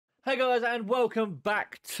Hey guys, and welcome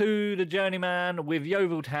back to the Journeyman with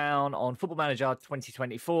Yeovil Town on Football Manager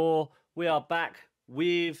 2024. We are back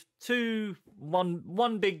with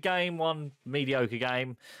one big game, one mediocre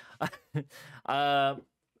game.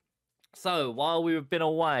 So while we've been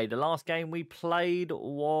away, the last game we played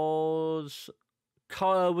was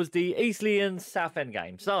the Eastleigh and Southend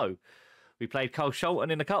game. So we played Carl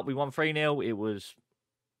Shelton in the cup. We won 3-0.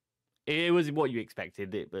 It was what you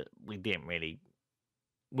expected, but we didn't really.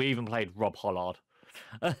 We even played Rob Hollard.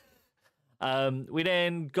 We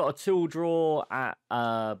then got a 2-2 draw at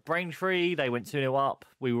Braintree. They went 2-0 up.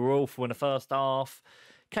 We were awful in the first half.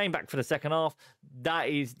 Came back for the second half.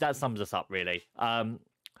 That sums us up, really.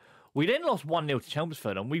 We then lost 1-0 to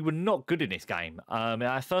Chelmsford, and we were not good in this game.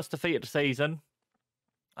 Our first defeat of the season.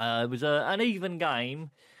 It was an even game,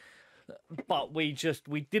 but we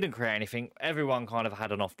didn't create anything. Everyone kind of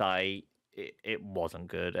had an off day. It wasn't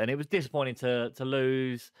good, and it was disappointing to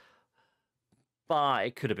lose, but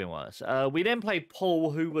it could have been worse. We then played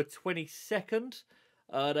Paul, who were 22nd.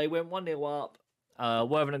 They went 1-0 up.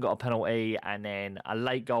 Worthington got a penalty, and then a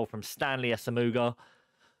late goal from Stanley Asamuga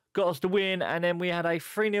got us the win, and then we had a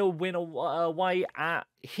 3-0 win away at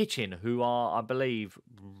Hitchin, who are, I believe,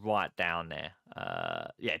 right down there.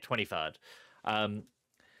 23rd.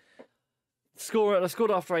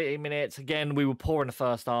 Scored after 18 minutes. Again, we were poor in the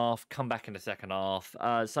first half, come back in the second half.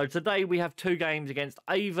 So today we have 2 games against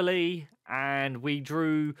Yeovil, and we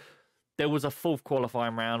drew. There was a fourth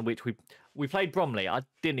qualifying round, which we played Bromley. I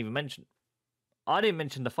didn't mention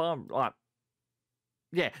the farm. Right.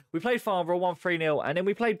 Yeah, we played Farnborough 1-3-0, and then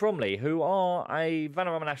we played Bromley, who are a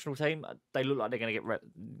Vanarama national team. They look like they're going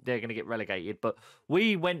to get relegated, but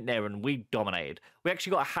we went there and we dominated. We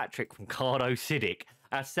actually got a hat trick from Cardo Siddick.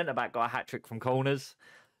 Our centre back got a hat trick from corners.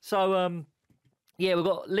 So yeah, we've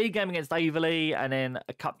got league game against Yeovil and then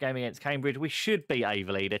a cup game against Cambridge. We should beat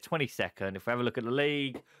Yeovil. They're 22nd. If we have a look at the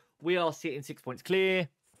league, we are sitting 6 points clear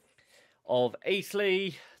of Eastleigh.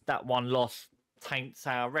 That one loss taints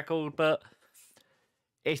our record, but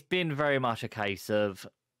it's been very much a case of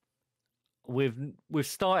we've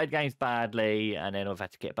started games badly and then we've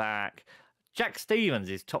had to get back. Jack Stevens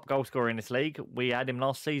is top goal scorer in this league. We had him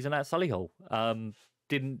last season at Solihull.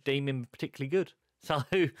 Didn't deem him particularly good. So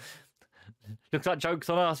looks like joke's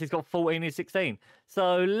on us. He's got 14 in 16.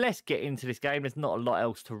 So let's get into this game. There's not a lot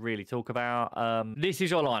else to really talk about. This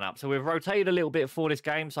is your lineup. So we've rotated a little bit for this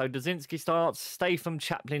game. So Dazinski starts, Statham,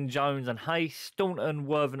 Chaplin, Jones and Hayes, Staunton,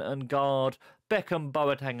 Worthington, Guard, Beckham,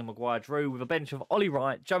 Boateng and Maguire-Drew with a bench of Ollie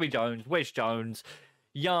Wright, Joey Jones, Wes Jones,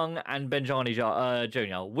 Young and Benjani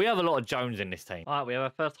Jr. We have a lot of Jones in this team. All right, we have our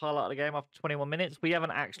first highlight of the game after 21 minutes. We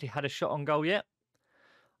haven't actually had a shot on goal yet.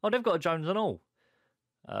 Oh, they've got a Jones and all.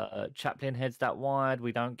 Chaplin heads that wide.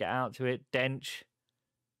 We don't get out to it. Dench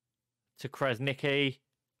to Krasnicki.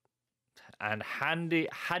 And Hadi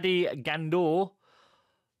Gandor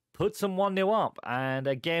puts them 1-0 up. And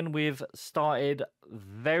again, we've started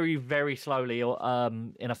very, very slowly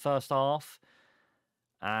in a first half.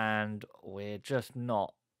 And we're just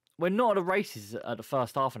not. We're not at the races at the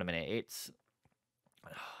first half in a minute.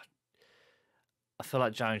 I feel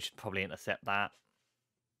like Jones should probably intercept that.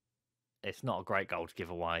 It's not a great goal to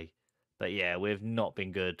give away. But yeah, we've not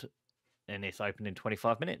been good in this opening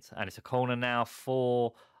 25 minutes. And it's a corner now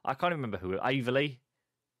for, I can't even remember who, Yeovil.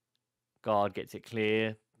 Guard gets it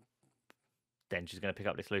clear. Dench is going to pick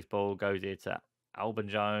up this loose ball. Goes here to Alban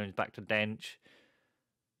Jones. Back to Dench.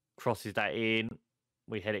 Crosses that in.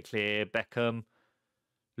 We head it clear. Beckham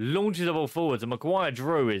launches the ball forwards. And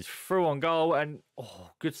Maguire-Drew is through on goal. And,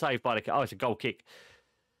 good save by the kick. Oh, it's a goal kick.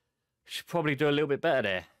 Should probably do a little bit better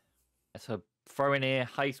there. So throw in here,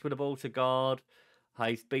 Hayes with the ball to Guard.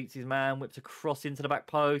 Hayes beats his man, whips a cross into the back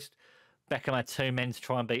post. Beckham had 2 men to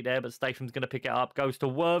try and beat there, but Statham's going to pick it up. Goes to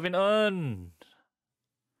Worthington.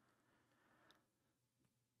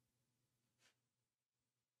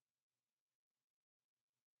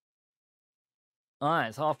 All right,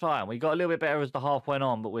 it's half time. We got a little bit better as the half went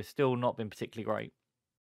on, but we've still not been particularly great.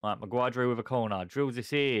 All right, Maguire-Drew with a corner. Drills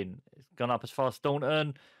this in. It's gone up as far as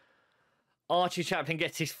Staunton. Archie Chaplin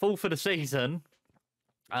gets his 4th of the season.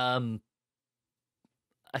 It's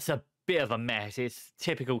a bit of a mess. It's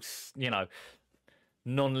typical,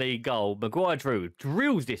 non-league goal. Maguire-Drew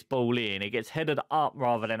drills this ball in. It gets headed up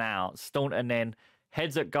rather than out. Staunton then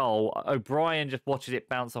heads at goal. O'Brien just watches it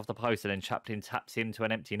bounce off the post, and then Chaplin taps into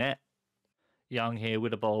an empty net. Young here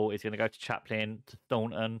with the ball is going to go to Chaplin, to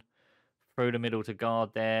Staunton. Through the middle to Guard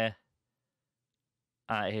there.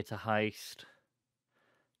 Out here to Haste.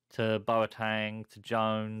 To Boateng, to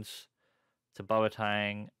Jones, to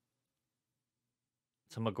Boateng,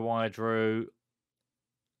 to Maguire-Drew.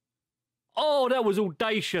 Oh, that was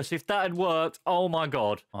audacious. If that had worked, oh my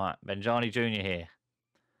God. All right, Benjani Jr. here.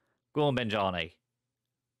 Go on, Benjani.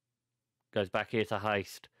 Goes back here to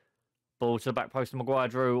Haste. Ball to the back post of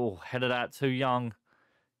Maguire-Drew. Oh, headed out too Young.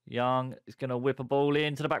 Young is going to whip a ball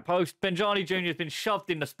into the back post. Benjani Jr. has been shoved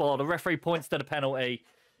in the spot. The referee points to the penalty.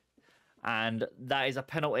 And that is a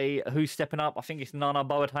penalty. Who's stepping up? I think it's Nana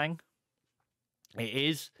Boateng. It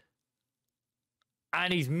is.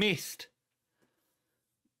 And he's missed.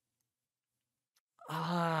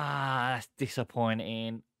 Ah, that's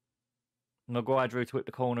disappointing. Maguire-Drew to whip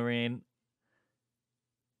the corner in.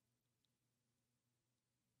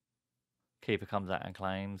 Keeper comes out and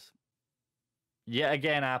claims. Yet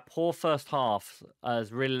again, our poor first half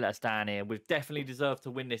has really let us down here. We've definitely deserved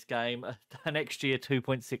to win this game. Next year,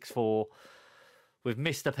 2.64. We've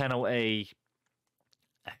missed a penalty.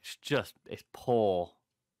 It's poor.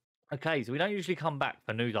 Okay, so we don't usually come back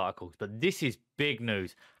for news articles, but this is big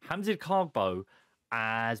news. Hamzid Kargbo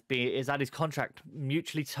has had his contract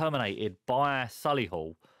mutually terminated by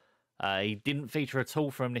Solihull. He didn't feature at all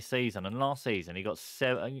for him this season, and last season he got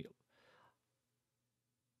 7.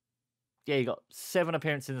 Yeah, he got 7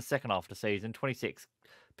 appearances in the second half of the season, 26,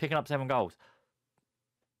 picking up 7 goals.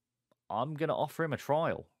 I'm going to offer him a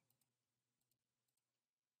trial.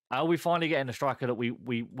 Are we finally getting the striker that we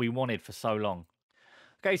wanted for so long?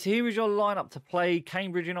 Okay, so here is your lineup to play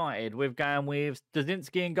Cambridge United. We're going with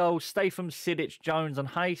Dazinski in goal, Statham, Sidic, Jones and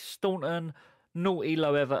Hayes, Staunton, Nortey,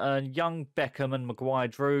 Low Everton, Young, Beckham and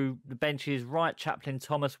Maguire-Drew. The benches, Wright, Chaplin,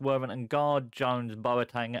 Thomas, Worthington, Guard, Jones,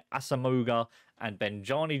 Boateng, Asamuga and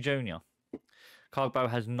Benjani Jr. Kargbo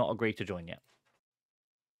has not agreed to join yet.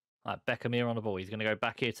 All right, Beckham here on the ball. He's going to go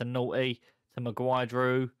back here to Nortey, to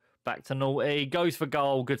Maguire-Drew, back to Nortey. Goes for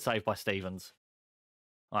goal. Good save by Stevens.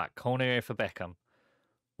 All right, corner here for Beckham.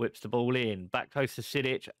 Whips the ball in. Back close to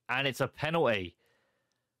Sidic. And it's a penalty.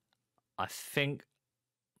 I think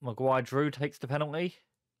Maguire-Drew takes the penalty.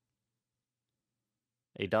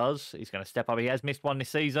 He does. He's going to step up. He has missed one this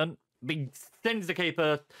season. He sends the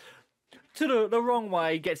keeper to the wrong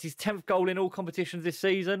way. Gets his 10th goal in all competitions this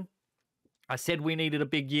season. I said we needed a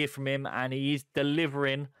big year from him, and he is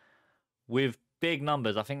delivering with big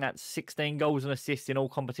numbers. I think that's 16 goals and assists in all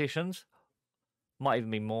competitions. Might even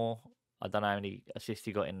be more. I don't know how many assists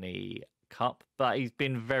he got in the cup, but he's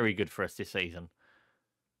been very good for us this season.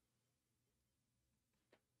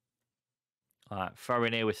 All right, throw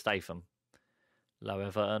in here with Statham. Low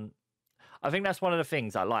Everton. I think that's one of the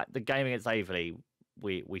things I like. The game against Yeovil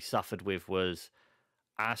we suffered with was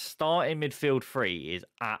our starting midfield 3 is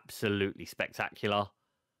absolutely spectacular.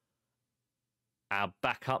 Our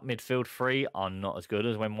backup midfield 3 are not as good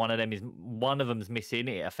as when one of them's missing,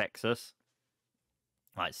 it affects us.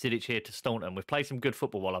 Right, Sidic here to Staunton. We've played some good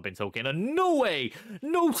football while I've been talking. And naughty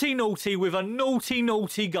with a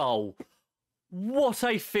naughty goal. What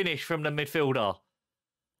a finish from the midfielder.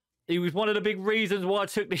 He was one of the big reasons why I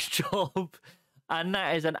took this job. And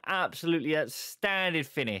that is an absolutely outstanding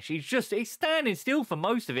finish. He's standing still for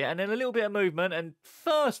most of it. And then a little bit of movement. And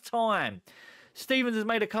first time. Stevens has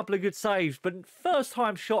made a couple of good saves. But first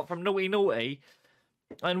time shot from naughty.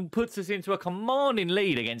 And puts us into a commanding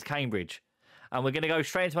lead against Cambridge. And we're going to go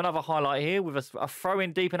straight into another highlight here with a throw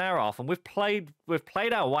in deep in our half. And we've played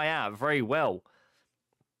our way out very well.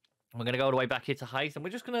 We're going to go all the way back here to Hayes. And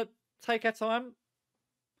we're just going to take our time.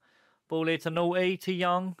 Ball here to Nortey, to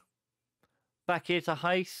Young. Back here to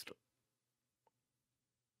Haste.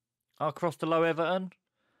 Across to Low Everton.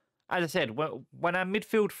 As I said, when our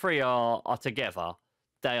midfield 3 are together,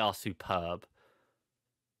 they are superb.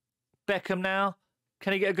 Beckham now.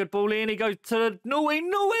 Can he get a good ball in? He goes to Nortey,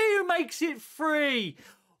 who makes it free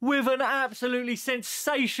with an absolutely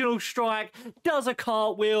sensational strike. Does a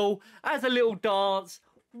cartwheel, has a little dance.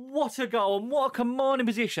 What a goal and what a commanding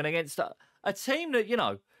position against a team that, you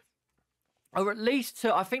know, or at least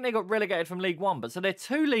 2. I think they got relegated from League 1, but so they're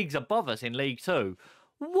 2 leagues above us in League 2.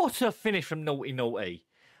 What a finish from Nortey.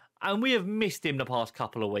 And we have missed him the past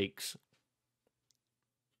couple of weeks.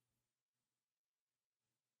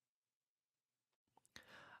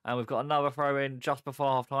 And we've got another throw in just before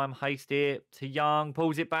half time. Haste here to Young.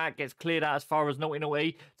 Pulls it back. Gets cleared out as far as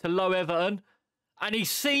Nortey to Low Everton. And he's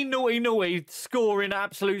seen Nortey scoring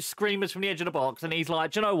absolute screamers from the edge of the box. And he's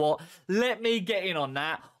like, do you know what? Let me get in on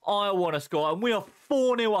that. I want to score. And we are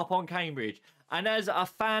 4-0 up on Cambridge. And as a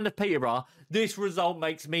fan of Peterborough, this result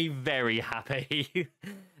makes me very happy.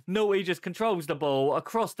 Nortey just controls the ball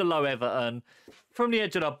across the Low Everton from the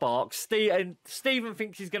edge of the box. Stephen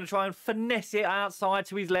thinks he's going to try and finesse it outside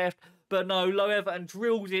to his left. But no, Low Everton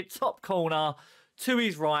drills it top corner to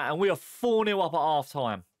his right. And we are 4-0 up at half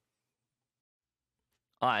time.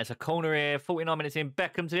 All right, it's a corner here. 49 minutes in.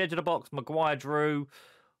 Beckham to the edge of the box. Maguire drew.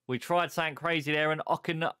 We tried something crazy there, and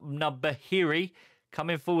Okunabahiri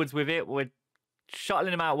coming forwards with it. We're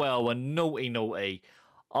shuttling him out well. We're naughty.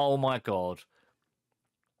 Oh, my God.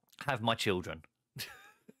 Have my children.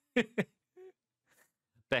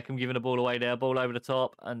 Beckham giving the ball away there. Ball over the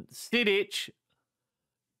top. And Sidic,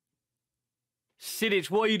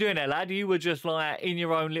 what are you doing there, lad? You were just like in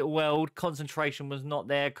your own little world. Concentration was not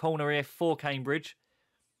there. Corner here for Cambridge.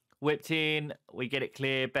 Whipped in. We get it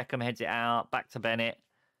clear. Beckham heads it out. Back to Bennett.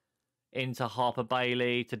 Into Harper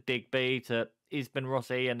Bailey. To Digby. To Isben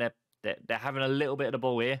Rossi. And they're having a little bit of the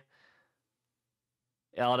ball here.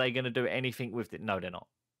 Are they going to do anything with it? No, they're not.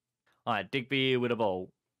 All right, Digby here with the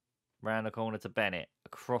ball. Round the corner to Bennett.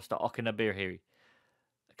 Across to Okunabahiri.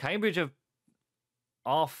 Cambridge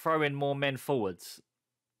are throwing more men forwards.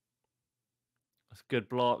 That's a good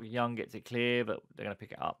block. Young gets it clear, but they're going to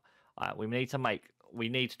pick it up. All right, we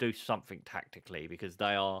need to do something tactically because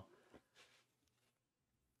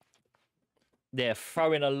they're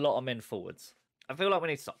throwing a lot of men forwards. I feel like we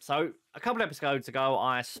need to stop. So a couple of episodes ago,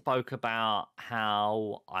 I spoke about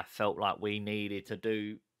how I felt like we needed to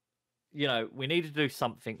do, we needed to do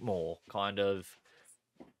something more, kind of,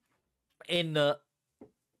 in that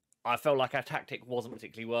I felt like our tactic wasn't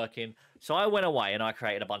particularly working. So I went away and I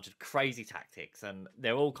created a bunch of crazy tactics, and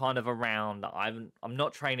they're all kind of around. I'm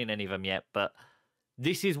not training any of them yet, but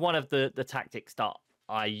this is one of the tactics that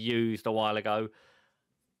I used a while ago.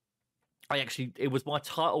 It was my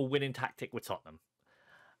title winning tactic with Tottenham.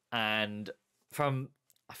 And from,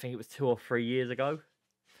 I think it was 2 or 3 years ago.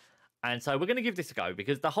 And so we're going to give this a go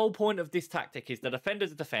because the whole point of this tactic is the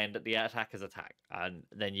defenders defend, the attackers attack. And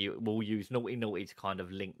then you will use naughty to kind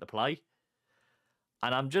of link the play.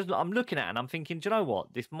 And I'm looking at it and I'm thinking, do you know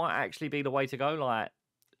what? This might actually be the way to go. Like,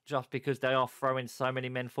 just because they are throwing so many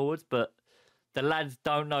men forwards, but the lads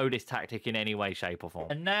don't know this tactic in any way, shape, or form.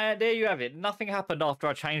 And now, there you have it. Nothing happened after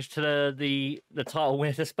I changed to the title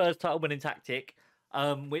win, the Spurs title winning tactic,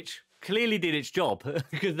 which clearly did its job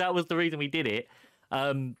because that was the reason we did it.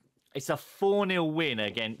 It's a 4-0 win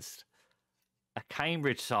against a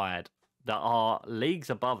Cambridge side that are leagues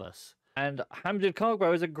above us. And Hamid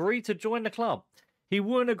Cargro has agreed to join the club. He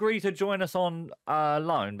wouldn't agree to join us on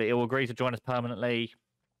loan, but he'll agree to join us permanently.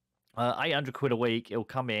 800 quid a week. He'll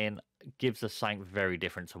come in. Gives us something very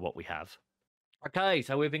different to what we have. Okay,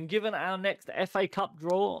 so we've been given our next FA Cup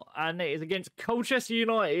draw, and it is against Colchester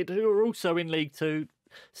United, who are also in League 2.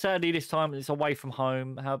 Sadly, this time it's away from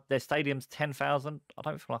home. Their stadium's 10,000. I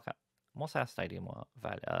don't feel like that. What's our stadium?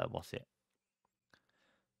 What's it?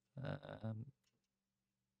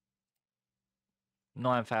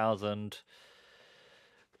 9,000.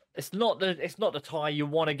 It's not the tie you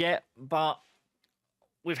want to get, but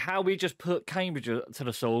with how we just put Cambridge to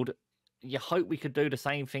the sword, you hope we could do the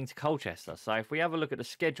same thing to Colchester. So if we have a look at the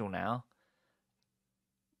schedule now,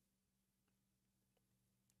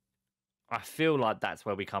 I feel like that's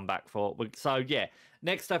where we come back for. So, yeah,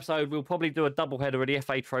 next episode, we'll probably do a doubleheader of the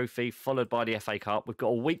FA Trophy, followed by the FA Cup. We've got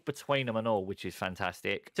a week between them and all, which is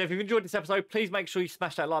fantastic. So if you've enjoyed this episode, please make sure you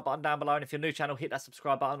smash that like button down below. And if you're new channel, hit that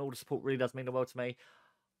subscribe button. All the support really does mean the world to me.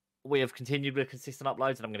 We have continued with consistent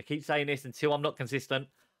uploads, and I'm going to keep saying this until I'm not consistent.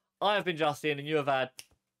 I have been Justin, and you have had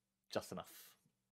just enough.